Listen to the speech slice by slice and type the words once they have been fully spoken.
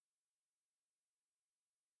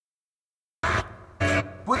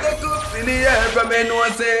in the air from me know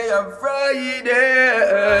say a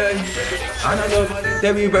Friday. And I know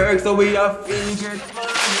that we work so we have to get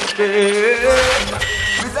money.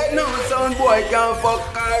 We say no sound boy can't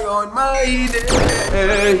fuck around my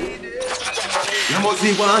day. You must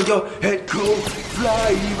be one your head cool fly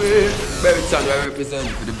away. Baby son I represent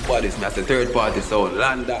for the bodies. Me as a third party sound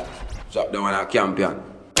land that. Drop down on a champion.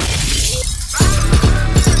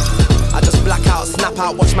 I just black out, snap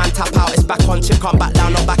out, watch man tap out. It's back on, chip, come back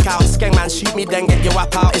down, not back out. Skeng man, shoot me, then get your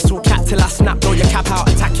whap out. It's all cat till I snap, blow your cap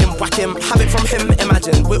out. Attack him, whack him, have it from him,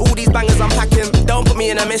 imagine. With all these bangers I'm packing. Don't put me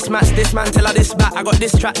in a mismatch, this man till I this back. I got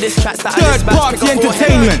this tracks that I Third party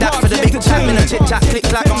entertainment. That for the big chat, in a chit chat, click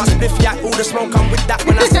clack on my spliff yak. All the smoke come with that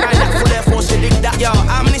when I sky that. Full air force, you dig that. Yo,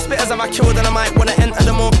 how many spitters have I killed and I might wanna enter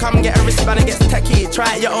them all? Come get a wristband, it gets techie.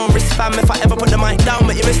 Try at your own wrist fam. If I ever put the mic down,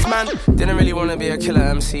 but you miss man. Didn't really wanna be a killer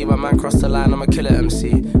MC, but man crossed the line, I'm a killer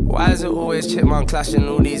MC. Why is it always chipmunk clashing?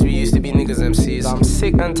 All these we used to be niggas MCs. I'm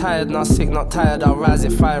sick and tired, not sick, not tired. I'll rise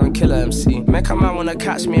it, fire and kill a MC. Make a man wanna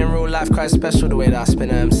catch me in real life, quite special the way that I spin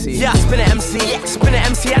a MC. Yeah, I spin a MC, spin a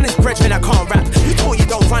MC and it's brethren I can't rap. You thought you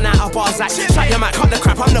don't run out of bars like shut your mic, cut the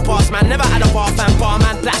crap, I'm the boss man. Never had a bar fan, bar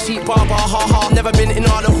man, black sheep, bar, ha ha. Never been in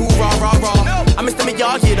all the hoorah, rah rah. I Mr.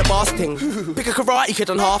 Miyagi, the boss thing. Pick a karate kid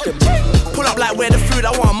and half him. Pull up like where the food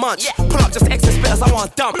I want munch. Pull up just extra spitters I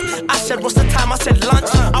want dump. I said what's the time, I said lunch.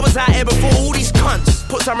 I was out here before all these cunts.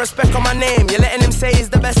 Put some respect on my name. You're letting him say he's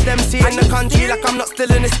the best MC in the country. Like I'm not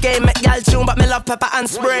still in this game. Make y'all tune, but me love pepper and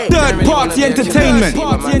spray. Third party entertainment.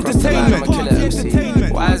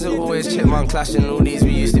 Why is it always chipmunk clashing? All these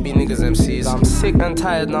we used to be niggas MCs. I'm sick and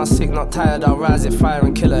tired, not sick, not tired. I'll rise it, fire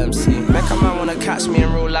and kill a MC. Make a man wanna catch me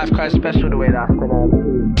in real life, quite special the way that I spin a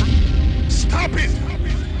MC. Stop it!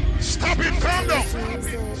 Stop it, calm down!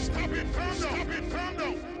 Stop it, calm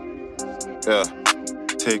down! Yeah,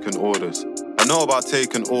 taking orders. I know about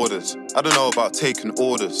taking orders. I don't know about taking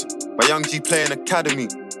orders. My young G playing academy.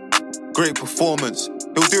 Great performance.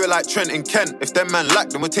 He'll do it like Trent and Kent. If them man lack,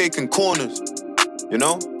 then we're taking corners. You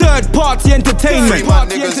know? Third party entertainment. Free my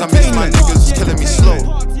niggas, I miss my niggas killing me slow.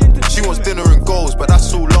 She wants dinner and goals, but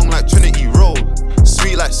that's all long like Trinity Road.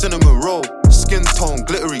 Sweet like cinnamon roll. Skin tone,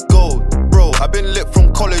 glittery gold. Bro, I've been lit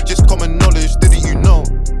from college, it's common knowledge, didn't you know?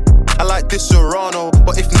 I like this Serrano,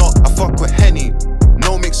 but if not, I fuck with Henny.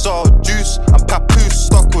 No mixer juice, I'm papoose,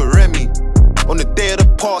 stuck with Remy. On the day of the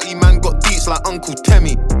party, man got deets like Uncle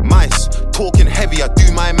Temmie. Mice, talking heavy, I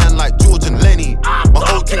do my man like George and Lenny. My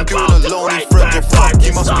old king doing alone in friends of fuck,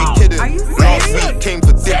 you must be kidding. Last week came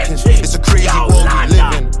for dipping, it's a crazy world we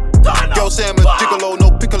live in. Girl say I'm a gigolo,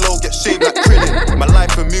 no piccolo, get shaved like Krillin. My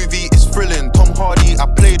life a movie is thrilling, Tom Hardy, I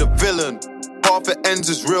play the villain. Half it ends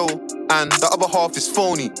is real, and the other half is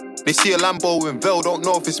phony. They see a Lambo in Vel, don't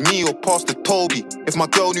know if it's me or Pastor Toby. If my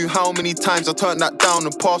girl knew how many times I turned that down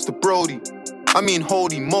and passed to Brody. I mean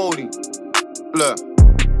holy moly. Look,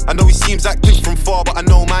 I know he seems active from far, but I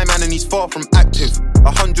know my man and he's far from active.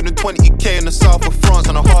 120k in the south of France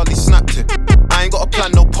and I hardly snapped it. I ain't got a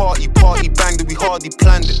plan, no party banged it, we hardly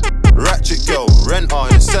planned it. Ratchet girl, rent her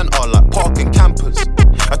in the centre like parking campers.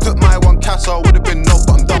 I took my one casa, would've been no,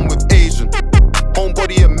 but I'm done with Asian.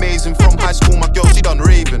 Homebody amazing, from high school my girl she done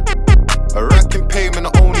raving. A racking payment,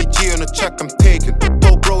 the only G on a check I'm taking.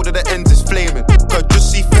 Told bro that the ends is flaming. Could just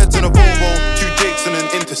see feds in a Volvo, 2 Jakes and an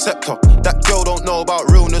Interceptor. That girl don't know about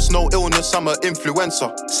realness, no illness, I'm an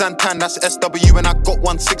influencer. Santan, that's SW and I got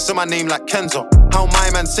 1-6 in my name like Kenza. How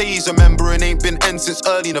my man say he's a member and ain't been end since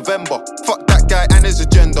early November. Fuck that guy and his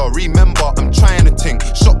agenda, remember I'm trying a ting.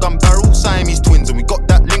 Shotgun barrel, Siamese twins, and we got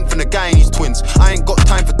that link from the guy and his twins. I ain't got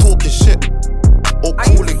time for talking shit or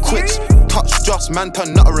calling quits. Touch just, man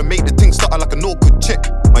turn nutter and make the thing stutter like an awkward chick.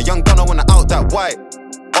 My young gunner wanna out that white.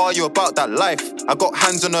 Are you about that life? I got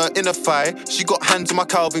hands on her inner thigh, she got hands on my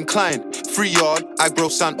Calvin Klein. 3 yard, Agro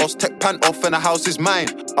Santos, tech pant off and the house is mine.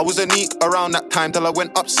 I was a neek around that time till I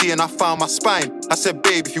went up sea and I found my spine. I said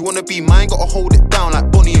babe, if you wanna be mine, gotta hold it down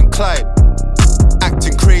like Bonnie and Clyde.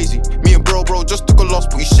 Acting crazy, me and bro just took a loss,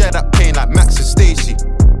 but we share that pain like Max and Stacy.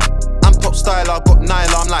 I'm top style, I got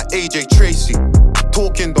Nyla, I'm like AJ Tracy.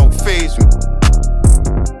 Talking don't faze me.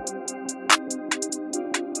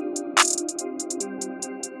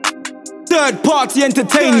 Third party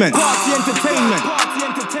entertainment.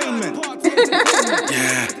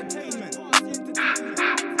 Yeah.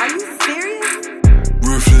 Are you serious?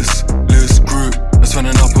 Ruthless, loose group. That's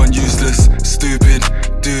running up on useless, stupid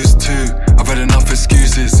dudes too. I've had enough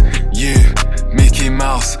excuses. You, Mickey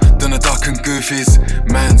Mouse, done a duck and goofies.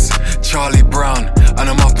 Man's Charlie Brown, and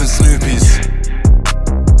I'm up in Snoopy's.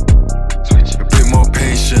 A bit more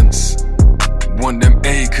patience. Want them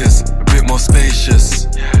acres, a bit more spacious.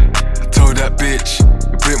 I told that bitch,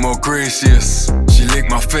 a bit more gracious. She licked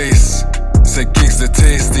my face, said gigs the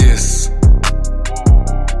tastiest.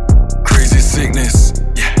 Crazy sickness,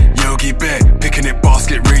 yeah. Yogi Bear, picking it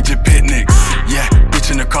basket, raging picnics. Yeah, bitch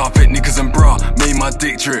in the carpet, niggas and bra, made my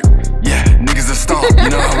dick drip. Yeah, niggas a star, you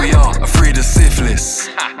know how we are, afraid of syphilis.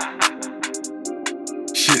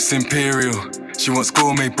 Shit's imperial, she wants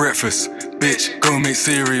gourmet breakfast. Bitch, go make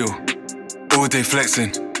cereal. All day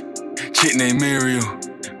flexing, chick named Muriel.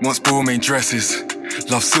 Wants gourmet dresses,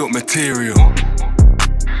 love silk material.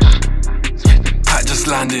 Pat just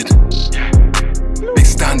landed, big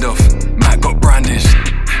standoff, Matt got brandished.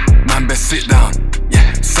 Man best sit down,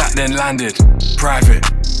 yeah, sat then landed. Private,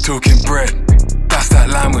 talking bread, that's that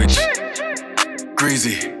language.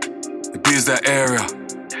 Greasy, abuse that area.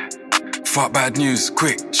 Fuck bad news,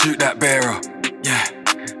 quick, shoot that bearer. Yeah,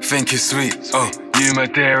 think it's sweet, oh, you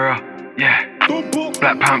Madeira. Yeah,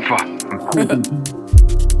 Black Panther.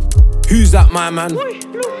 Who's that, my man?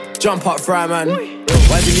 Jump up, fry man.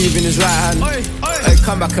 Why's he leaving his right hand? Hey,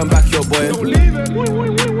 come back and back your boy.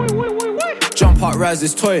 Jump up, rise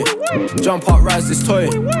this toy. Jump up, rise this toy.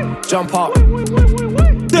 Jump up.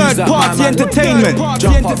 Third party entertainment.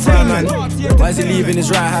 Jump up, fry man. Why's he leaving his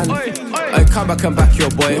right hand? Hey, come back and back your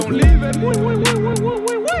boy.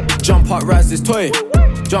 Jump up, rise this toy.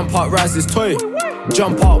 Jump up, rise this toy.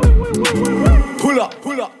 Jump up. Pull up,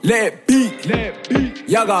 let it beat.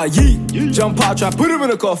 Yaga yeet. Jump out, try put him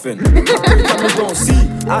in a coffin. Cameras don't see.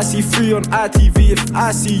 I see free on ITV. If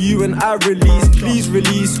I see you and I release, please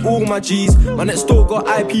release all my G's. My next door got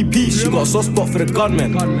IPP. She got a soft spot for the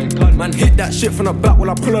gunman. Man hit that shit from the back while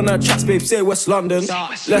I pull on her tracks, babe. Say West London.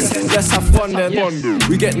 Let's have fun then.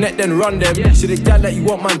 We get net then run them. See the gal that you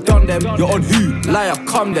want, man, done them. You're on who? Liar,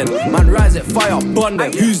 come then. Man, rise it, fire, bun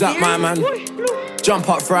them. Who's that, my man? Jump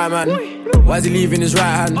up, fry man. Why's he leaving his right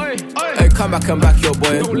hand? Hey, come back and back your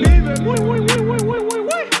boy.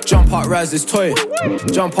 Jump up, rise this toy.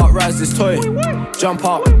 Jump up, rise this toy. Jump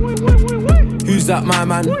up. Who's that, my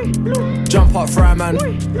man? Jump up, fry man.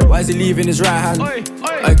 Why's he leaving his right hand?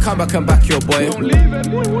 Hey, come back and back your boy.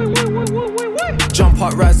 Jump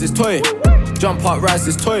up, rise this toy. Jump up, rise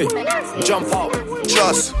this toy. Jump up.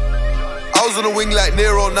 Trust. I was on the wing like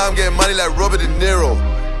Nero, now I'm getting money like Robert De Niro.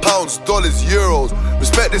 Pounds, dollars, euros.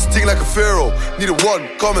 Respect this thing like a pharaoh. Need a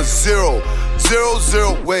 1, 0.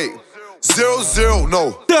 0, wait. 0,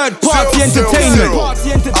 no. Third party entertainment. I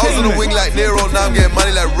was on the wing like Nero, now I'm getting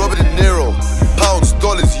money like Robert De Niro. Pounds,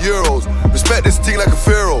 dollars, euros. Respect this thing like a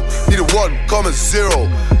pharaoh. Need a 1, 0.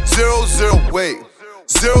 0, wait.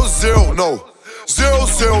 0, no. 0.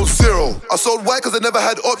 I sold white cause I never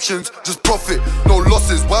had options. Just profit, no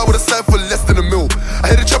losses. Why would I sign for less than $1 million? I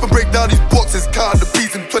hit the trap and break down these boxes. Count the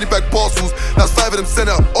beats in 20-bag parcels. That's 5 of them sent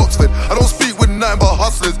out Oxford. I don't speak with nothing but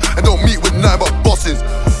hustlers and don't meet with nothing but bosses.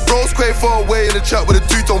 Bros quite far away in the trap with a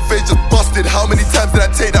two-tone face just busted. How many times did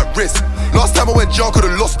I take that risk? Last time I went jar,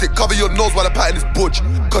 could've lost it. Cover your nose while I patting this budge.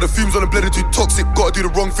 Cut the fumes on the blender too toxic. Gotta do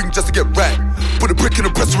the wrong thing just to get right. Put a brick in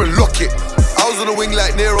the presser and lock it. I was on the wing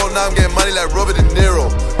like Nero, now I'm getting money like Robert De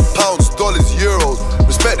Niro. Pounds, dollars, euros.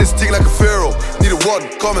 Respect this thing like a pharaoh. Need a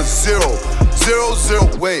 1, 0.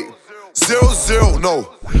 0, wait. 0, no.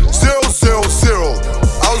 0.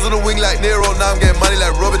 I was on the wing like Nero, now I'm getting money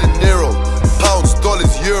like Robert De Niro. Pounds,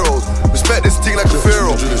 dollars, euros. Respect this thing like a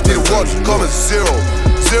pharaoh. Need a 1, 0.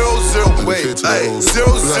 0, wait. 0,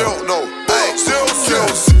 no. 0.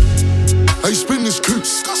 I spin this coupe,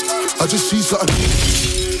 I just see something.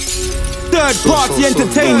 Third party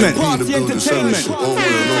entertainment. Party entertainment. Oh,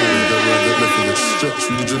 stretch,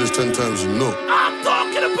 we do this 10 times, you know. I'm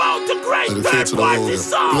talking about the great third party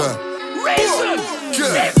song. Reason,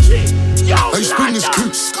 I spin this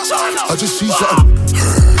coupe, I just see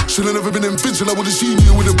something. Should've never been invincible, I would've seen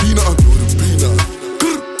you with a peanut.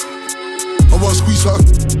 I wanna squeeze something.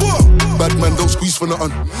 Bad man don't squeeze for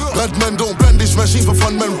nothing. Bad man don't brandish machine for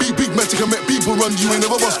fun, man. Be big man to make people run. You ain't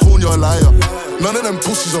never was phone, you're a liar. None of them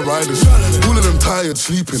pussies are riders. All of them tired,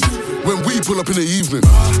 sleeping. When we pull up in the evening,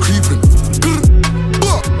 creeping.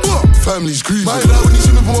 Family's grieving. My dad when he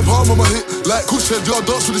see me put my palm on my hip. Like Coach said, y'all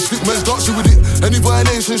dance with the stick, man's dancing with it. Any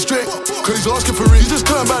violation straight, cause he's asking for it. He just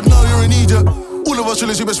turned bad now, you're an idiot. All of us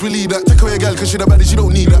really best believe that. Take away a gal cause she that bad, she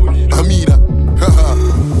don't need that. I mean that.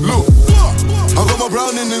 Look, I got my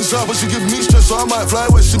browning inside, but she give me stress, so I might fly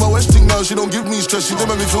west. She my westing now, she don't give me stress. She don't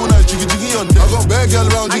make me feel nice, jiggy jiggy on deck. I got bad gal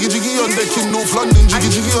around, jiggy jiggy on deck. In North London, jiggy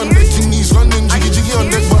jiggy on deck. In East London, jiggy jiggy on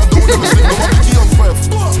deck. But I don't ever slip, no my picky on breath.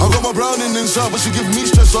 I got my browning inside, but she give me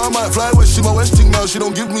stress, so I might fly west. She my westing now, she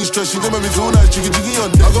don't give me stress. She don't make me feel nice, jiggy jiggy on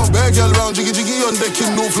deck. I got bad gal around, jiggy jiggy on deck.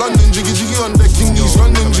 In North London, jiggy jiggy on deck. In East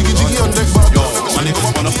London, jiggy jiggy on deck. But I don't ever slip, no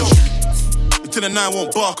my picky on breath. Till the 9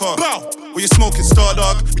 won't bark off. What you smoking, Star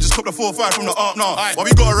Dog? We just copped the 4-5 from the up now. Why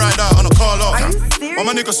we gotta ride out on a car lot? Why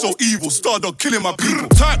my niggas so evil? Star Dog killing my people.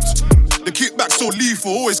 Tapped. The kickback so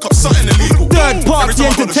lethal, always cut something illegal. Third party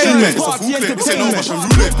entertainment.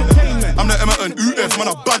 I'm the Emerton UF, man,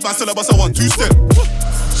 a bad man, still a bust, I want 2-step.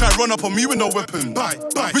 Try and run up on me with no weapon.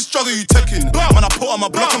 Which drug are you taking? Man, I put on my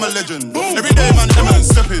block, I'm a legend. Every day, man, Emerton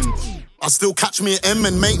stepping. I still catch me an M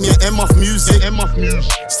and make me an M off music.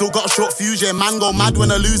 Still got a short fuse, yeah, man go mad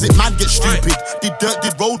when I lose it. Mad get stupid. Did dirt,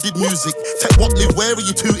 did roll, did music. Tech what live, where are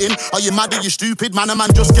you tooting? Are you mad, are you stupid? Man, a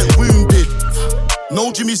man just get wounded.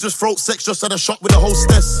 No Jimmy's just throat sex, just had a shot with a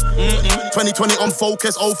hostess. 2020 on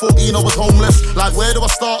focus, 014 I was homeless. Like where do I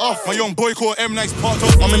start off? My young boy called M Nice parked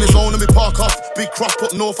off. I'm in the zone, let me park off. Big cross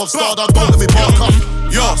put north of Stardog, don't let me park off.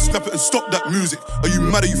 Yo, step it and stop that music. Are you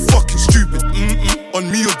mad, are you fucking stupid? On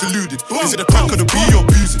me you're deluded. Is it the crack or the B you're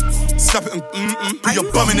abusing? Slap it and put your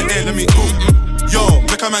bum in the air, let me Yo,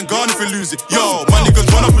 make a man gone if we lose it. Yo, my niggas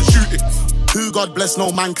run up and shoot it. Who God bless,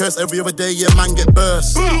 no man curse. Every other day, yeah, man get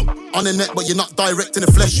burst. On the net, but you're not direct in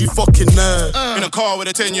the flesh, you fucking nerd. In a car with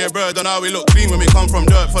a 10-year bird, and how we look clean when we come from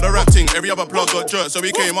dirt. For the rap thing, every other plug got jerked, so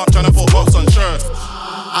we came up trying to put box on shirt.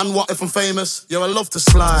 And what if I'm famous? Yo, I love to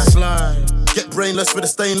slide. Get brainless with a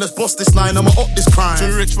stainless. Boss this line, I'ma up this crime.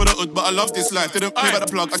 Too rich for the hood, but I love this life. Didn't pay by the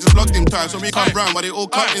plug, I just plugged him tight. So we come round, but they all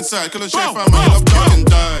cut inside. Kill a chef fam, man, you love duck and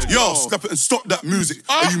die. Yo, slap it and stop that music.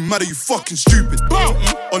 Are you mad, are you fucking stupid?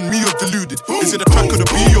 On me you're deluded. Is it the crack or the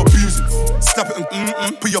B you're abusing? Slap it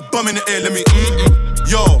and put your bum in the air, let me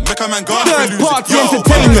Yo, make a man go out and lose it. Party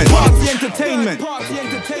entertainment. Party entertainment. Party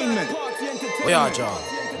entertainment. Where are you?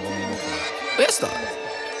 Where's that?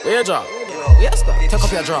 Where you drop? Yes, that. Take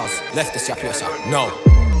up your drawers. Left this yap yourself. No.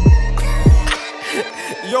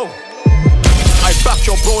 Yo. I back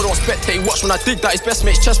your bro, don't spectate. Watch when I dig that. His best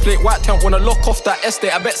mate's chest plate. White tent wanna lock off that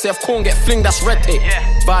estate. I bet say if corn get fling, that's red tape.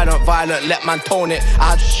 Violent, let man tone it.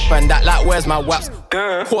 I had spend that like, where's my waps?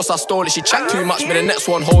 Of course I stole it. She chat too much, but the next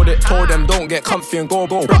one hold it. Told them don't get comfy and go.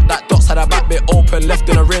 But that dots had a back bit open. Left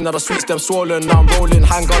in a ring, now the sweets them swollen. Now I'm rolling,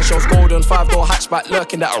 handgun shells golden. 5-door hatchback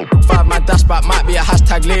lurking that 5-man dashback might be a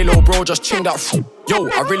hashtag Lalo, bro. Just ching that. Yo,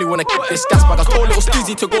 I really wanna kick this gas bag. I told little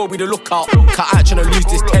Steezy to go be the lookout. Cause I ain't tryna lose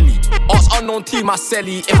this telly. Ask unknown team, I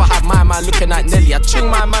selly. If I had my man looking like Nelly, I'd ching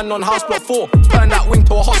my man on house block 4. Turn that wing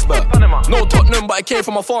to a hotspur. No Tottenham, but it came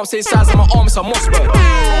from a farm. Same size of my arm, it's a Mossberg.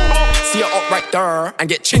 See it up right there and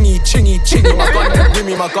get chingy. My gun then give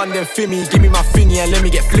me, my gun then fimmy. Give me my finny and let me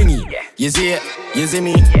get flingy. You see it? You see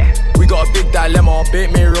me? We got a big dilemma.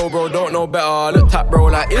 Bait me roll, bro, don't know better. Look tap, bro,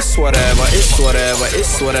 like it's whatever. You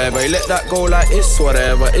let that go like it's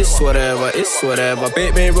whatever.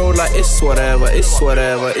 Bait me roll like it's whatever. It's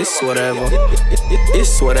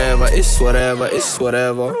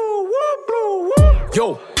whatever.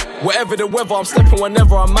 Yo. Whatever the weather, I'm stepping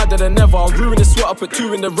whenever, I'm madder than ever. I'm ruining the sweat, I put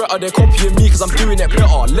 2 in the retta. They're copying me cause I'm doing it better.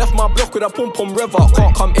 Left my block with a pom-pom rever.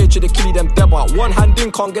 Can't come here to the killie, them debba. One hand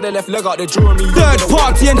in, can't get a left leg out. They're drawing me. Third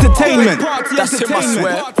party entertainment. That's him, I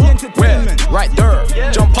swear. Where? Right there.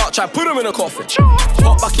 Jump out, try put him in a coffin.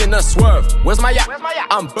 Pop back in and swerve. Where's my yak?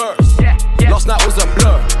 I'm burst. Last night was a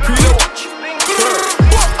blur. Pre-watch.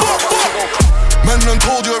 Man done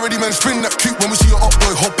told you already, man, spin that Coupe when we see your up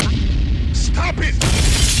boy hop. Stop it.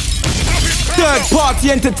 Third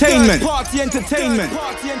party entertainment. You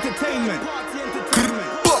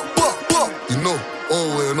know,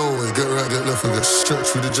 always, get right, get left and get stretched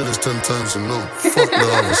through the jealous 10 times and no. Fuck the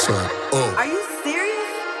other side. Oh. Are you serious?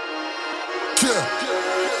 Yeah.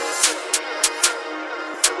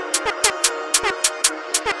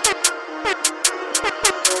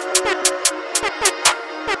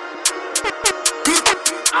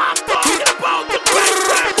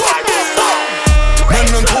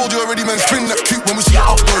 Man, spin that Coupe when we see the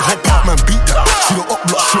up boy hop back, man, beat that. See the up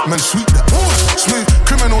block shit, man, sweet that. Smooth,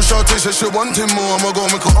 criminal Shawty said she want him more. I'ma go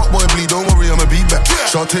make a up boy bleed, don't worry, I'ma be back.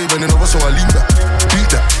 Shawty bending over, so I leave that. Beat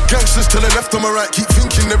that. Gangsters to the left, on my right, keep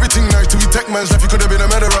thinking everything nice. Till we tech man's life, you could've been a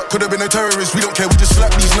murderer, could've been a terrorist. We don't care, we just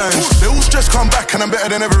slap these lines. They all stress come back, and I'm better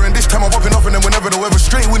than ever. And this time I'm popping off, and then whenever the weather.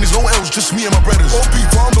 Straight win is no else, just me and my brothers. All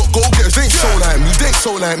people, I'm not go-getters, they ain't so like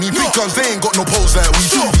me. Big guns, they ain't got no pose like we.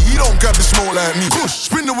 He don't grab the smoke like me.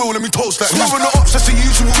 Spin the wheel, let me toast like me. Moving the ups, that's the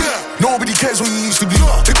usual. Nobody cares what you used to do.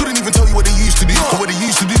 They couldn't even tell you what they used to do. But what they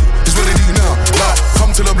used to do is what they do now. Like,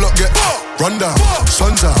 come to the block, get run down.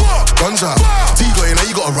 Sun's out, guns out. T got in, now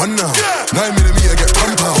you gotta run now. 9mm, get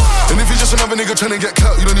pump out. And if you're just another nigga trying to get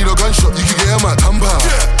clout, you don't need a gunshot. You can get him at Tampa.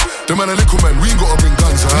 The man a little man, we ain't gotta bring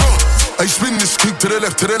guns out. I spin this coupe to the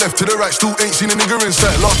left, to the left, to the right. Still ain't seen a nigga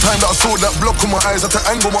inside. Last time that I saw that block on my eyes, I had to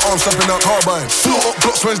angle my arms, snapping out carbine. Floor up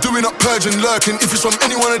blocks, man's doing up purging, lurking. If it's from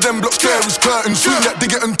any one of them blocks, there is curtains. Swing that,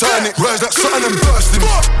 dig it and turn it. Rise that something and bursting.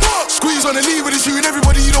 Squeeze on the knee with it, shooting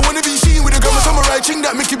everybody. You don't wanna be seen with a gun. Samurai ching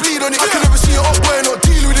that make you bleed on it. I can never see it up boy, not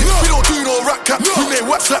deal with it. We don't do no rap cap, we make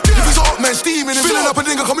whack slap. If he's up, man, steaming him. Filling up a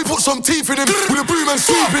nigga, can we put some teeth in him? With a broom and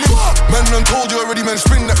sweeping him. Man, done told you already, man,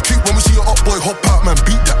 spring that cute. When we see your up boy, hop out, man,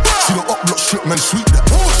 beat that. See the up block shit, man, sweep that.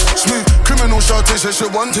 Smooth, criminal, Shawty said she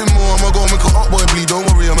wanting more. I'ma go make her up boy bleed, don't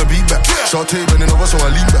worry, I'ma beat back. Shawty bending over, so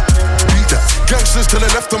I lean back. Beat that. Gangsters to the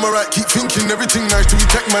left, on my right, keep thinking everything nice. To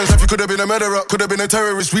tech man's life, you could have been a murderer, could have been a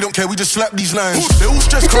terrorist. We don't care, we just slap these lines. They all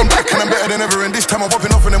stress come back, and I'm better than ever. And this time I'm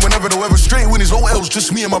popping off, and then whenever the weather straight win is all else,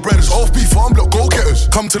 just me and my brothers. Off beef, farm block, go getters.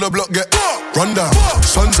 Come to the block, get run down,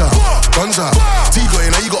 sun's out, guns out. T got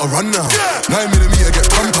in, now you gotta run now. 9mm get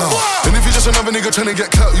pump out. And if you're just another nigga trying to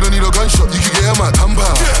get clout, you don't need a gunshot, you can get him out, thumb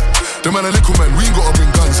out. The man a little man, we ain't gotta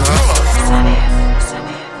bring guns out.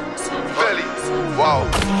 Belly, wow.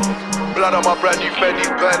 Blood on my brand new Fendi,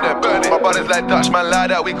 burn them. My brothers like Dutch man like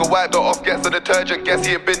that. We can wipe that off, get some detergent. Guess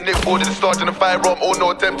he ain't been nicked for the starting a firearm or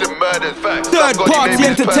no attempted murders. Third party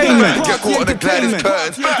entertainment. Get caught on the gliders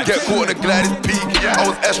turns. Get caught on the gliders peak. I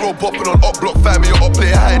was S-roll bopping on up block, find me up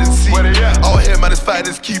play hide and seek. Out here man, it's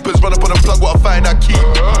finders keepers. Run up on the plug, what I find I keep.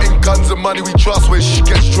 In guns and money we trust. When shit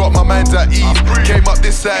gets dropped, my mind's at ease. Came up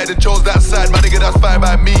this side and chose that side. My nigga, that's fine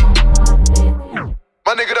by me.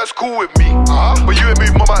 My nigga, that's cool with me. But you and me,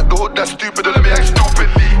 mum out the hood, that's stupid. Don't let me act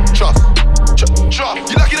stupidly. Trust.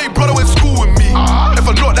 You lucky they brother went to school with me. If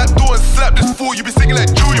I knock that door and slap this fool, you be singing like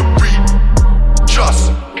Junior Breed.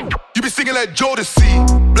 Trust. You be singing like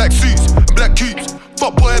Jodeci. Black suits and black cubes.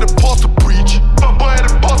 Fuck boy had a pastor preach.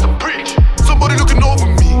 Somebody looking over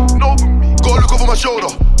me. Gotta look over my shoulder.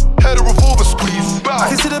 Heard a revolver squeeze. I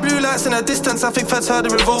can see the blue lights in the distance, I think feds heard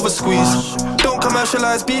the revolver squeeze. Don't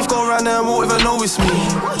commercialise beef, go around there and won't even know it's me.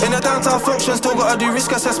 In the downtown function, still gotta do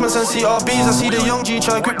risk assessments and CRBs. I see the young G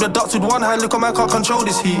try grip the ducts with one hand, look on man, can't control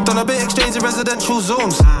this heat. Done a bit exchange in residential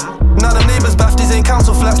zones. Now the neighbours baff, these ain't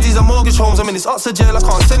council flats, these are mortgage homes. I'm in this Oxford jail, I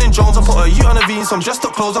can't send in Jones. I put a U on a V in some dressed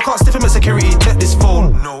up clothes, I can't stiff him at security, check this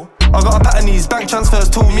phone. No. I got a pattern these bank transfers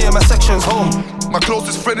told me and my section's home. My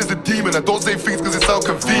closest friend is a demon. I don't say things cause it sound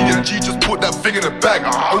convenient. G just put that thing in the bag.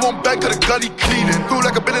 I won't bang to the gun, he cleaning. Feel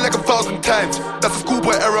like I've been in like 1,000 times. That's a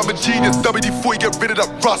schoolboy error, I'm a genius. WD-40, get rid of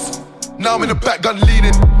that rust. Now I'm in the back, gun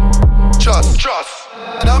leaning. Trust.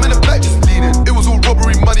 Now I'm in the back, just leaning. It was all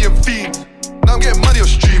robbery, money and fiends. Now I'm getting money on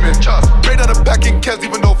streaming. Trust. Raid on the back in Kes,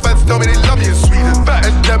 even though fans tell me they love me in Sweden.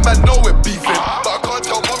 And them man know we're beefing, but I can't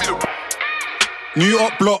tell mommy the. New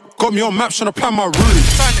up block, got me on maps trying to plan my route.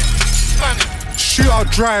 Shoot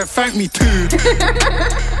out drive, thank me too.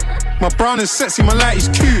 My brown is sexy, my light is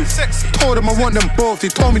cute. Told them I want them both, they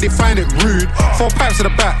told me they find it rude. 4 pipes at the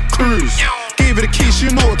back, cruise. Gave her the key, she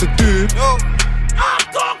know what to do.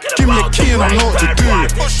 Give me a key and I know what to do.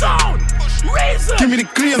 Give me the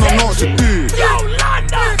key and I know what to do.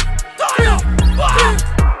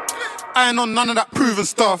 I ain't on none of that proven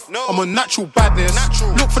stuff. I'm on natural badness.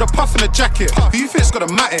 Look for the puff in the jacket. Who you think's got a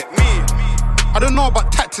matic? Me. I don't know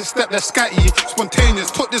about tactics, step that scatty.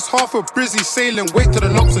 Spontaneous, took this half a brizzy sailing. Wait till the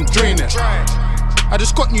locks and drain it. I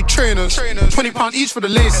just got new trainers. £20 each for the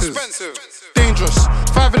laces. Dangerous.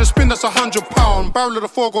 5 of the spin, that's £100. Barrel of the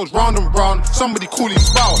 4 goes round and round. Somebody call his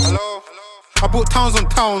spouse. Hello? I bought towns on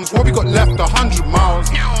towns, what we got left, 100 miles.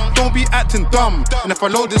 Don't be acting dumb, and if I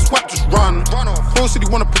load this whack, just run. Mostly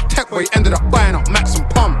wanna protect, but he ended up buying up Max and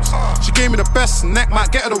pumps. She gave me the best snack,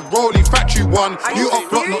 might get her the rolling factory one. New up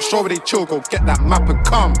block, not sure where they chill, go get that map and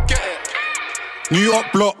come. New up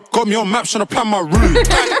block, got me on maps trying to plan my route.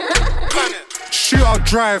 Shoot out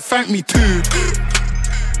drive, thank me too.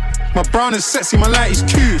 My brown is sexy, my light is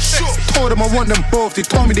cute. Told them I want them both, they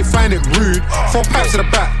told me they find it rude. 4 pipes at the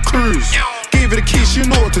back, cruise. Gave her the key, she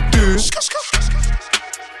know what to do.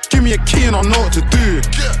 Give me a key and I know what to do.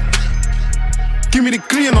 Give me the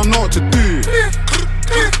key and I know what to do.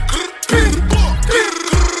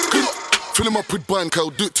 Fill him up with bank, I'll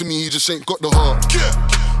do it to me, he just ain't got the heart.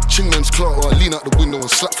 Chingman's clout, or I lean out the window and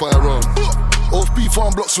slap firearm. Off beef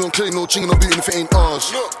farm blocks, we don't claim no ching, no beating if it ain't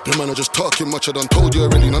ours. The man are just talking much, I done told you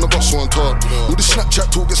already, none of us want talk. All this Snapchat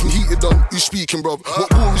talk gets me heated on. Who's speaking, bruv?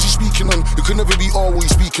 What war is he speaking on? It could never be all what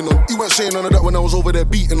he's speaking on. He weren't saying none of that when I was over there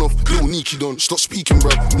beating off. Little Nikki done, stop speaking,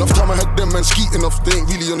 bruv. Enough time I had them man skeeting off. They ain't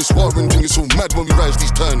really on this warring thing, it's so mad when we rise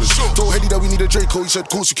these turners. Told Heady that we need a Draco, he said,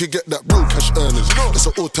 course you could get that real cash earners. That's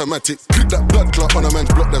an automatic. Click that blood clot on a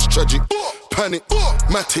man's block, that's tragic. Panic,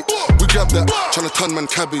 matic, we grab that, tryna turn man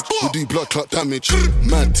cabbage, we do blood clot damage,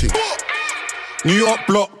 mad tick. New York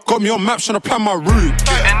block, got me on maps trying to plan my route.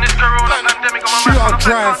 Shoot out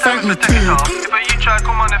drive, thank me too.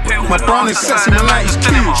 My brown is sexy, my light is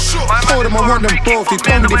cute. Told them I want them both, they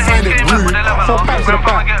told me they find it rude. 4 packs to the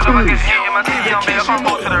back,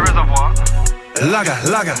 Lager.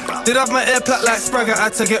 Did have my air plat like Spragger,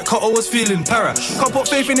 had to get cut, I was feeling para. Can't put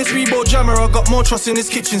faith in this Reebok jammer, I got more trust in this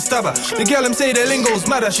kitchen stabber. The girl them say their lingo's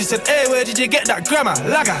madder, she said, hey, where did you get that grammar?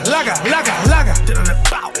 Lager.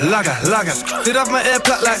 Did have my air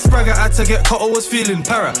plat like Spragger, had to get cut, I was feeling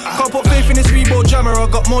para. Can't put faith in this Reebok jammer, I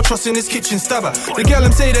got more trust in this kitchen stabber. The girl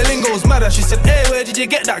them say their lingo's madder, she said, hey, where did you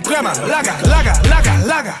get that grammar? Lager.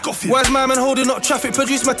 Why's my man holding up traffic?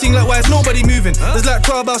 Produce my thing like why is nobody moving? There's like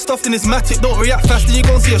 12 bars stuffed in this matic, don't react fast and you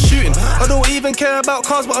gon' see a shooting. I don't even care about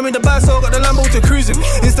cars, but I'm in the bag, so I got the Lambo to cruising.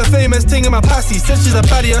 Insta famous thing in my passy, said she's a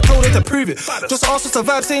baddie, I told her to prove it. Just asked us to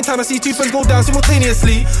vibe, same time I see 2 friends go down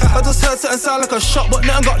simultaneously. I just heard something sound like a shot, but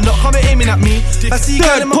nothing got knocked, come aiming at me. I see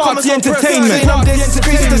girl in my comments on entertainment, I'm dead, it's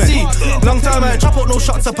crazy to see. Long time I ain't chop out no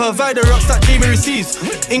shots, I provide the rocks that Jamie receives.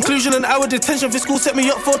 Inclusion and hour detention for school set me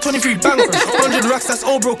up for 23 banger. 100 racks, that's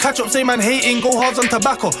old bro, catch up, say man hating, go halves on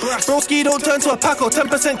tobacco. Broski don't turn to a paco,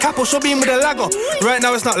 10% capo, show beam with a lago. Right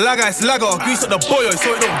now it's not lager, it's lager. Grease up the boyo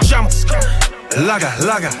so it don't jam. Lager.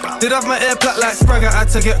 Did have my air plat like Spragger, had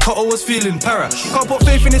to get cut, I was feeling para. Can't put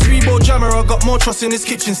faith in this Reebok jammer, I got more trust in this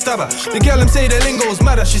kitchen stabber. The girl them say their lingo's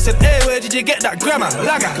madder, she said, hey, where did you get that grammar?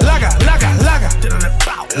 Lager.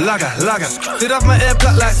 Did have my air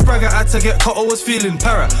plat like Spragger, had to get cut, I was feeling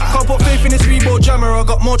para. Can't put faith in this Reebok jammer, I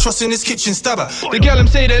got more trust in this kitchen stabber. The girl them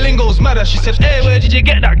say their lingo's madder, she said, hey, where did you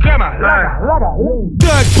get that grammar?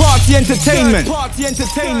 Third party entertainment.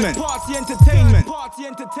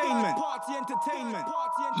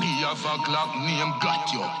 Me have a Glock name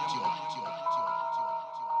got you.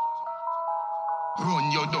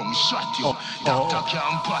 Run you down, shot you. Doctor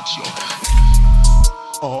can't patch you.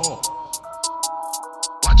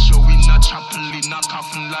 Watch you in a chapel in a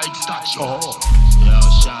coffin like statue. Yo,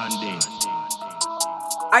 Shandy.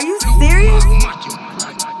 Are you serious?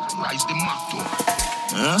 Rise the motto.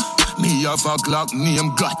 Me have a Glock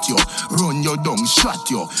name got you. Run you down, shot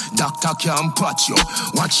you. Doctor can't patch you.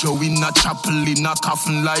 Watch you in a chapel in a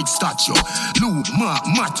coffin like statue. Lou,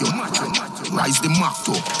 Matthew. Rise the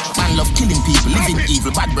motto. Man love killing people, living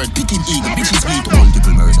evil. Bad bird picking eagle. Bitches meet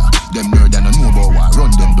multiple murder. Them murder no know about war.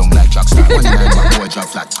 Run them down like Jackstar. 1 9 back boy drop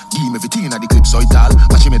flat. Give him everything in the clip so it all.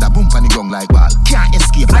 Watch him with a bump and the gun like ball. Can't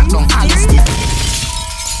escape that long honesty.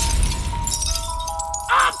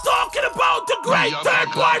 I'm talking about the great third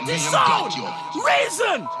party sound.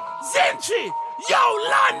 Reason, Zinchi, yo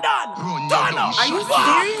London, Donald. Are you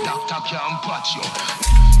serious? Doctor can't patch you.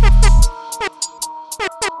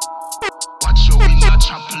 Watch you in a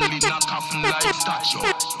chapel in a coffin like statue.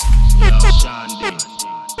 Yo Shandy.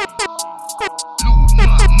 Lou,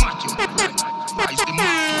 Matthew. Rise the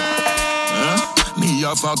motto. Me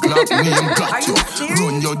have a Glock name got you.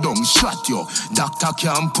 Run you down, shot you. Doctor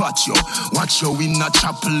can't patch you. Watch you in a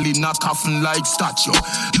chapel in a coffin like statue.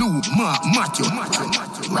 Lou, Matthew.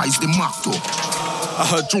 Rise the motto. I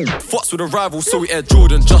heard Drew fucks with a rival, so he aired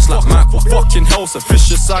Jordan just like Michael. Fucking hell, it's a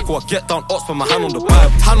vicious cycle. I get down odds, put my hand on the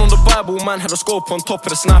Bible. Hand on the Bible, man had a scope on top of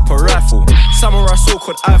the sniper rifle. Samurai sword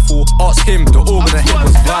called Eiffel. Ask him, the organ of head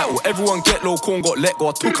was vital. Everyone get low, corn got let go.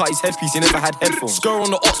 I took out his headpiece, he never had headphones. Skr on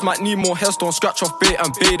the ox might need more headstone. Scratch off bait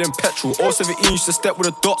and bait and petrol. All 17 used to step with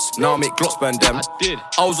the dots. Now I make glocks band them.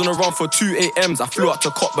 I was on a run for 2 AMs. I flew out to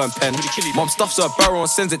Cockburn Pen. Mum stuffs her barrel and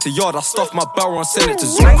sends it to yard. I stuff my barrel and send it to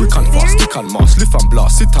Zoom. Quick and fast, stick and mask, lift and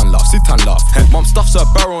blast, sit and laugh, sit and laugh. Mum stuffs her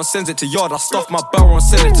barrel and sends it to yard. I stuff my barrel and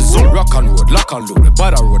send it to Zoom. Rock and road, lock and load,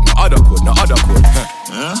 by the road, no other code, no other code.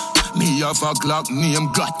 Me have a Glock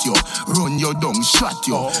name got you. Run you down, shot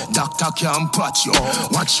you. Doctor can't patch you.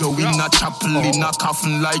 Watch you in a chapel in a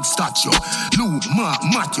coffin like statue. Lou,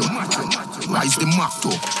 Matthew. Rise the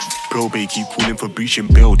motto. Bro, babe, keep calling for breaching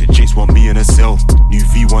bail. The Jakes want me in a cell. New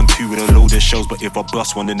V12 with a load of shells, but if I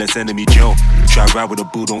bust one, then there's enemy jail. Try ride with a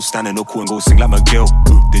bull, don't stand in the court and go sing like my girl.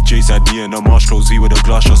 The Jakes had me in a marsh clothes, V with a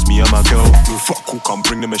glass, just me and my girl. Fuck cool, come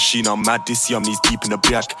bring the machine, I'm mad this year, I'm knees deep in the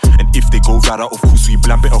black. And if they go right out, of course we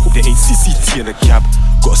blamp it. I hope there ain't CCT in the cab.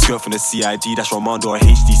 Got a skirt from the CID, that's Romando or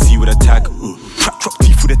HDC with a tag. Trap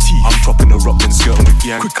teeth with a T. I'm chopping the rock, then skirting with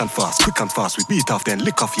gang. Quick and fast, we beat off, then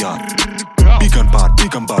lick off yard. Big and bad,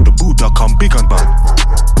 the Buddha come big and bad.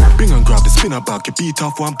 Bring and grab the spinner bag, you beat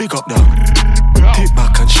off one big up now. Take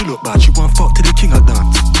back and she look bad, she want fuck to the king at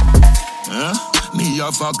dance. Me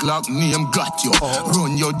have a Glock name got you.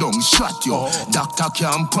 Run you down, shot you. Doctor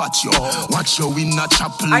can't patch you. Watch you in a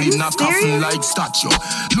chapel, in a coffin like statue.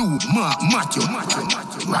 Lou, Matthew.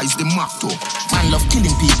 Rise the motto. Man love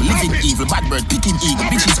killing people, living evil. Bad bird picking eagle.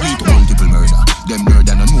 Bitches lead to multiple murder. Them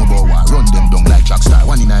murder no know about war. Run them down like track star.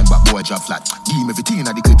 1 in 9 back boy drop flat. Give him everything in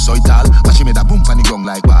the clip so it all. Watch him with a bump and the gong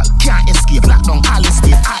like ball. Can't escape, lock down all the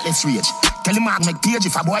state, heartless rage. Tell him Mark make page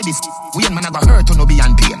if a boy this. We ain't man a go hurt to no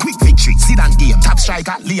beyond pain. Quick victory, sit and game. Top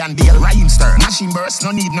striker, Leon Dale, Rhyme Stern. Machine burst,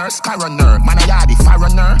 no need nurse, coroner. Man a yardy,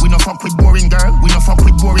 foreigner. We no fuck with boring girl.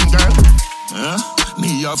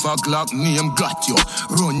 Me have a Glock name got you.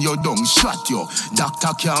 Run you down, shot you.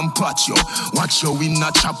 Doctor can't patch you. Watch you in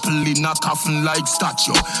a chapel, in a coffin like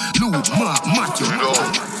statue. Lou, Matthew.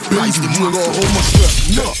 Baby, you ain't gotta hold my strap.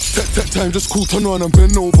 No. Tech time, just cool, turn on and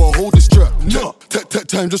bend over, hold this strap. No. Tech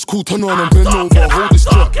time, just cool, turn on and bend over, hold this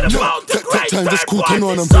strap. No. Tech time, just cool, turn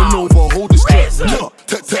on and bend over, hold this strap. No.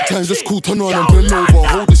 Tech time, just cool, turn on and bend over,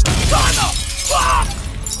 hold this strap.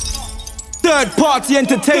 Third party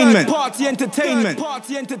entertainment. Sure,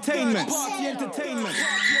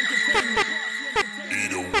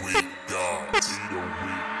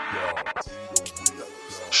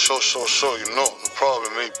 you know, the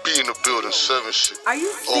problem ain't be in the building, 7 shit. Are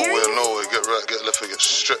you serious? Oh, well, no, get right, get left, get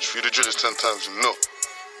stretched. For you to drill this 10 times, you know.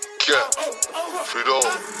 Cat, free dog.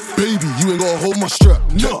 Baby, you ain't gotta hold my strap.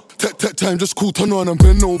 No. Tech time, just cool, turn on and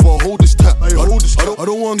bend over, hold this tap. I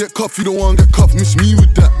don't wanna get cuffed, you don't wanna get cuffed. Miss me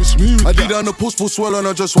with that. I did on the post for swell and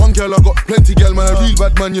I just one girl. I got plenty girl, man. A real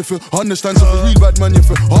bad man, you feel. Understand, so a real bad man, you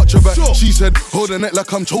feel. Arch your back. She said, hold her neck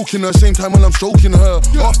like I'm choking her. Same time when I'm stroking her.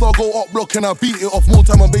 After I go up block and I beat it off, more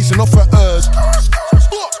time I'm basing off at hers.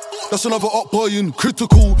 That's another up boy in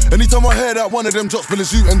critical. Anytime I hear that, one of them drops Billy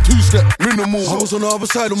Zoo and 2-step minimal. I was on the other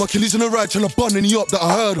side of my Achilles in the right, trying to bun any up that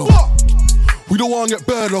I heard of. We don't want to get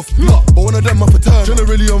burned off, but one of them up a turn.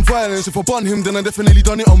 Generally on violence, if I bun him, then I definitely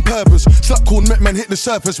done it on purpose. Slap called met man hit the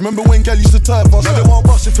surface. Remember when gal used to turf us? Now they want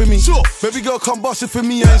bust it for me. Baby girl come bust it for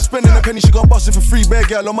me. I ain't spending a penny, she gon' bust it for free. Bare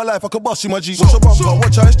girl on my life, I could bust you my G. Watch a bumper,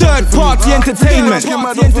 watch how it's third party entertainment. I can't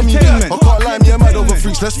lie, me, I'm mad over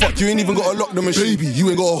freaks. Let's fuck, you ain't even gotta lock the machine. Baby, you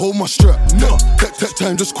ain't gotta hold my strap. No. Tech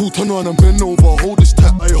time, just cool, turn on and bend over. Hold this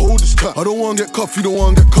tap. I don't wanna get cuffed, you don't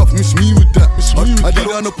wanna get cuffed. Miss me with that. I did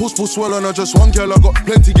it on the post for swell and I just one girl. I got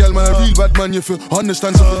plenty girl, man. A real bad man, you feel.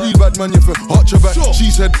 Understand, so a real bad man, you feel. Arch your back.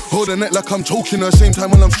 She said, hold her neck like I'm choking her. Same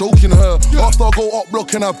time when I'm stroking her. After I go up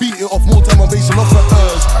block and I beat it off, more time I'm basing off at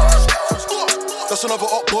hers. That's another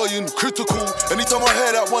up boy in critical. Anytime I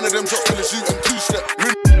hear that, one of them drop Billy Zoo and 2-step.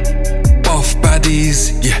 Buff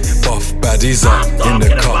baddies, yeah, buff baddies up in the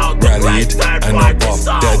cup, rallied, and I buff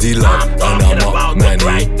daddy love, and I'm up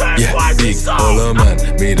manny, yeah, big holler man,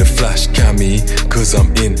 made a flash cammy, cause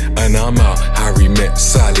I'm in and I'm out, Harry met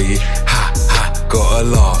Sally, ha ha, gotta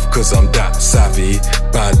laugh, cause I'm that savvy,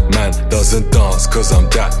 bad man doesn't dance, cause I'm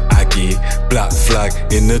that aggy, black flag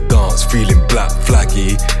in the dance, feeling black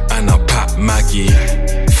flaggy, and I pat Maggie,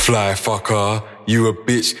 fly fucker. You a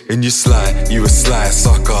bitch and you a sly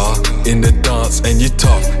sucker. In the dance and you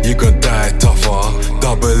tough, you gon' die tougher.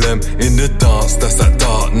 Double M in the dance, that's that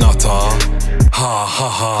dark nutter. Ha ha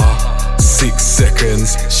ha. 6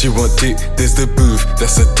 seconds, she want dick, there's the booth,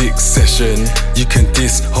 that's a dick session. You can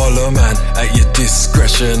diss holler man at your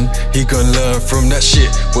discretion. He gon' learn from that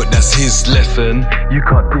shit, but that's his lesson. You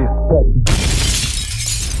can't diss.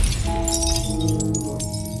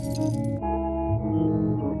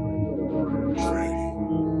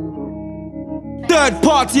 Third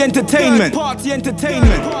party entertainment. Pussy,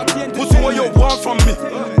 what you want from me?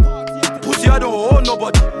 Pussy, I don't owe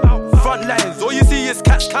nobody. Front lines, all you see is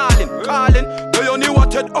cats calling. They only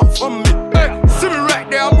wanted up from me. Hey, see me right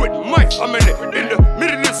there, I'm with my family. In the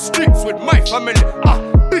middle of the streets with my family.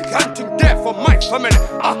 Big hunting there for my family.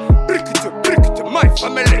 Brick it to my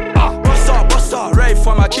family. Bossa, right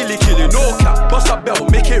from a killy, no cap. Bossa bell,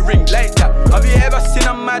 make it ring like that. Have you ever seen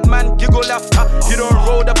a madman giggle after? You don't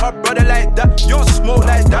roll up a brother like that. You don't smoke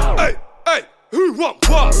like that. Hey, who want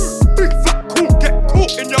what? Big fat cool, get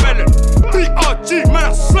caught in your melon. BRG, man,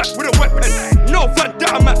 I slap with a weapon. No Van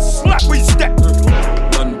Damme, man, slap with your step.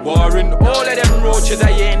 None warring, all of them roaches.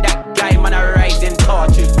 I ain't that guy, man, I rising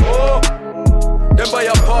torches. Oh, them by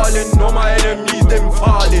appalling, no my enemies, them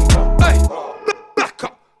falling. Hey, back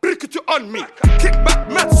up. Brick it on me, kick back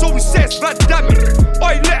mad, so he says bad damage.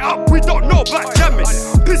 Oi, let up, we don't know about damage.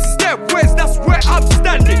 This is their ways, that's where I'm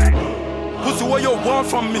standing. Pussy, what you want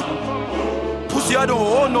from me? Pussy, see, I don't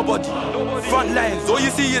own nobody. Front lines, all you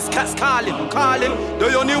see is cats calling.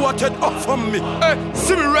 They only wanted up from me. Hey,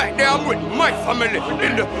 see me right there, I'm with my family.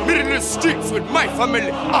 In the middle of the streets with my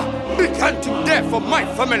family. Big hunting there for my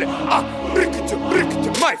family. Brick it to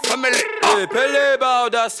my family. Hey, Pele bow,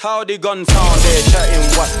 that's how the gun sound. They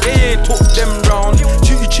chatting what? They ain't took them round.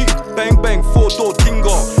 Cheat, bang bang, 4-door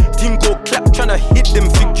tingo. Dingo clap, tryna hit them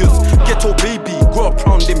figures. Ghetto baby, grow up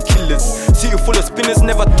round them killers. City full of spinners,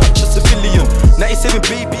 never touch a civilian. 97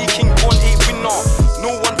 baby, king born 8 winner.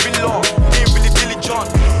 No one villa, ain't really diligent.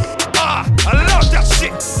 I love that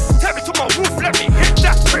shit. Tell me to my roof, let me hit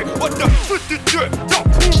that trick. What the fuck did you do? Don't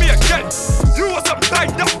pull me again. You wasn't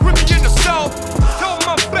banged up with me in the cell. Tell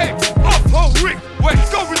my babe, off her rig. We're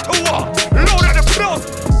going to war. Load at the bills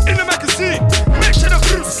in the magazine. Make sure the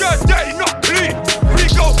blue skirt dirty, not clean. We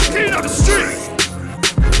go clean on the street.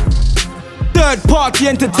 Third party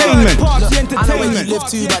entertainment. I know where you live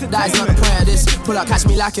too, but that is not the point of this. Pull up, catch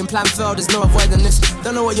me lacking, plan fail, there's no avoiding this.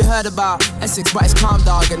 Don't know what you heard about Essex, but it's calm,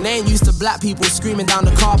 dog. And they ain't used to black people screaming down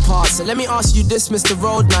the car park. So let me ask you this, Mr.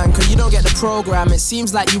 Roadman, cause you don't get the program. It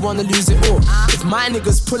seems like you wanna lose it all. If my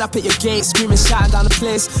niggas pull up at your gate, screaming, shouting down the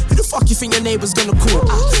place, who the fuck you think your neighbor's gonna call?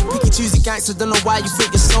 Picky choosy gangster, don't know why you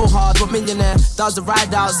think you're so hard. But millionaire does the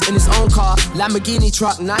ride outs in his own car. Lamborghini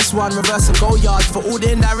truck, nice one, reverse and go yards. For all the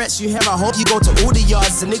indirects you hear, I hope you go to all the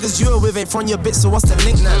yards. The niggas you were with ain't from your bit, so what's the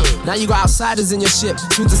link now? Now you got outsiders in your ship,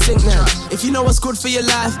 soon to sink them. If you know what's good for your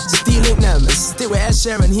life, just de-link them. And stick with Ed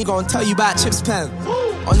Sheeran, he gon' tell you about Chips Pen.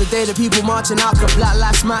 On the day the people marching out, cause Black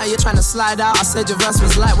Lives Matter, you're trying to slide out. I said your verse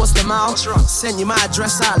was like, what's the mouth? Sent you my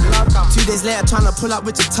address out, love. 2 days later, trying to pull up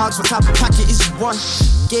with your tugs. What type of packet is you want?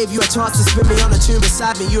 Gave you a chance to spin me on a tune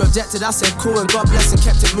beside me. You objected, I said cool and God bless and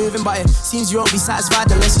kept it moving. But it seems you won't be satisfied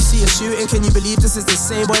unless you see a shooting. Can you believe this is the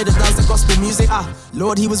same boy that does the gospel music?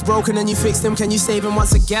 Lord, he was broken and you fixed him. Can you save him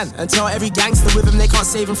once again? And tell every gangster with him they can't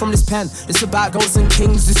save him from this pen. It's about ghosts and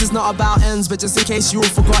kings, this is not about ends. But just in case you all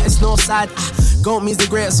forgot, it's Northside. Goat means the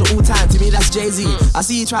greatest of all time, to me that's Jay-Z. I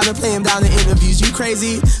see you trying to play him down in interviews, you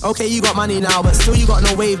crazy? Okay, you got money now, but still you got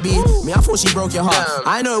no wave, B. Me, I thought she broke your heart,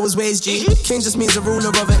 I know it was ways, G. King just means a ruler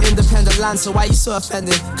of an independent land, so why you so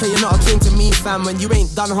offended? Cause you're not a king to me, fam, when you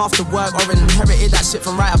ain't done half the work or inherited that shit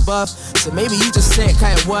from right above. So maybe you just say it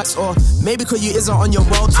cause it works, or maybe cause you isn't on your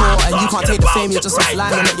world tour and you can't take the fame, you're just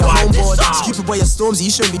offline and at your homeboard. Stupid boy, you're Stormzy, you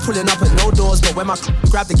shouldn't be pulling up at no doors, but when my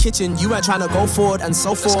grabbed the kitchen, you weren't trying to go forward and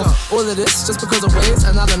so forth. All of this just because of ways,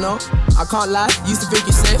 and I don't know. I can't lie, used to think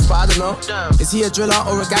he's safe, but I don't know. Is he a driller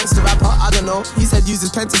or a gangster rapper? I don't know. He said use his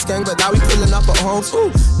Pentas gang, but now we pulling up at home. Ooh,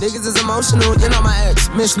 niggas is emotional, you're not my ex,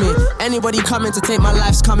 miss me. Anybody coming to take my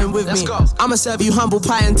life's coming with me. I'ma serve you humble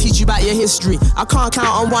pie and teach you about your history. I can't count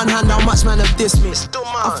on one hand how much man have dissed me.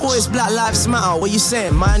 I thought it's Black Lives Matter, what you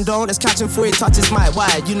saying? Mine don't, let's catch him before he touches my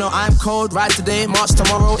wide. You know I'm cold, right today, March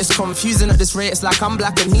tomorrow. It's confusing at this rate, it's like I'm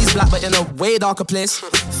black and he's black, but in a way darker place.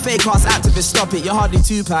 Fake ass activists, stop it, you're hardly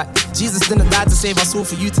Tupac. Jesus didn't die to save us all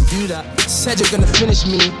for you to do that. Said you're gonna finish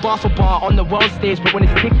me, bar for bar on the world stage, but when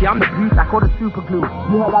it's sticky, I'm the glue stack or the super glue.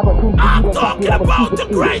 You heard I got things I'm talking about the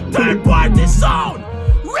great third party sound.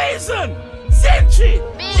 Reason, Zinchi,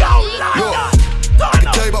 yo, London. I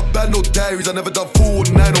can tell you about bad, no diaries. I never done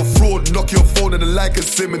 419 or fraud. Knock your phone and the like and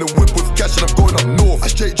sim in the whip with cash and I'm going up north. I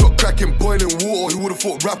straight drop cracking, boiling water. Who would've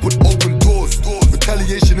thought rap would open doors?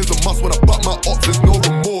 Retaliation is a must when I butt my ops. There's no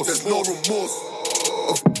remorse. There's no remorse.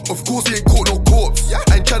 Of course he ain't caught no corpse.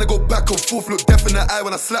 I ain't tryna go back and forth. Look death in the eye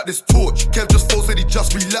when I slap this torch. Kev just false, said he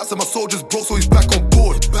just relapsed and my soldiers broke, so he's back on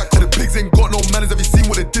board. And the pigs ain't got no manners. Have you seen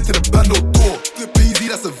what they did to the band door? Flip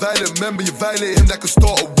easy, that's a violent member. You violate him, that could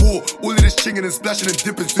start a war. All of this chinging and splashing and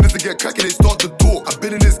dipping. Soon as they get cracking, they start to talk. I've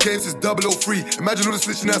been in this game since 003. Imagine all the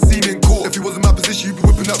snitching I've seen in court. If he was in my position, you'd be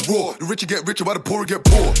whipping that raw. The richer get richer, while the poorer get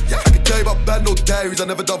poor. I can tell you about bad, no diaries. I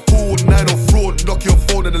never done 419 or fraud. Knock your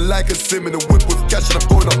phone and the like and sim in the whip with cash and I'm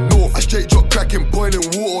going up north. I straight drop cracking, boiling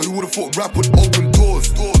water. Who would've thought rap would open doors?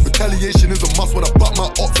 Retaliation is a must when I butt my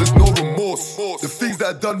ops. There's no remorse. The things that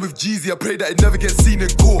I done with Jeezy, I pray that it never gets seen in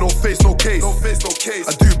court. No face, no case. No face, no case.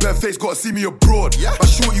 I do bare face, gotta see me abroad. My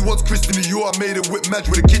shorty wants Christian Dior. I made it whip match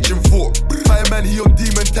with a kitchen fork. Fireman, he on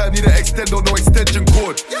demon time, need an extend or no extension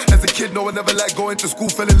cord. As a kid, no, I never liked going to school.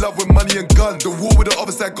 Fell in love with money and guns. The war with the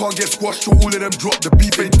other side can't get squashed. So all of them drop. The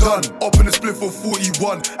beef ain't done. Up in the split for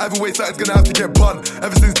 41. Either way, something's gonna have to get bun.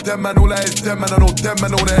 Ever since them man, all I is them man. I know them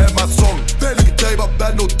man, I wanna hear my song. Barely can tell you about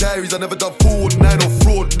bad, no diaries. I never done 419 or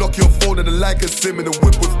fraud. Knock your phone and the like and sim in the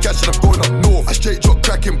whip with cash and I'm going up north. I straight drop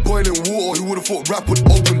cracking, boiling water. Who would've thought rap would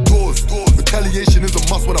open doors? Retaliation is a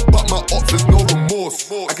must when I butt my ops, there's no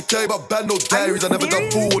remorse. I can tell you about bad, no diaries. I never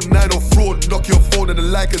done 419 or fraud. Knock your phone and the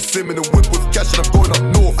like and sim in the whip with cash and I'm going up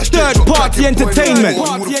north. Third party entertainment.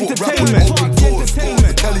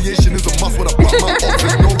 Retaliation is a must when I butt my ops,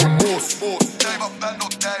 there's no remorse. Tell you about bad, no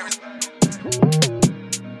diaries.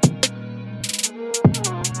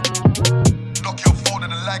 Knock your phone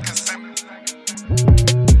and the like and sim.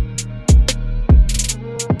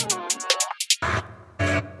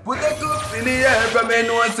 Put the cups in the air from me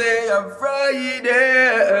know say I'm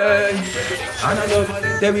Friday. And I know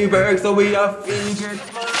that we work so we have to get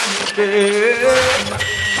money.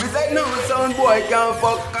 We say no sound boy can't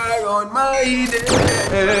fuck around my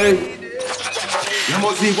day. You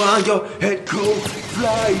must be one your head cool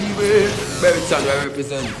fly with. Baby son I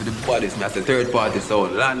represent for the bodies, me as a third party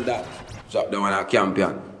sound. Land that. Drop down on a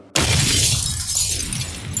champion.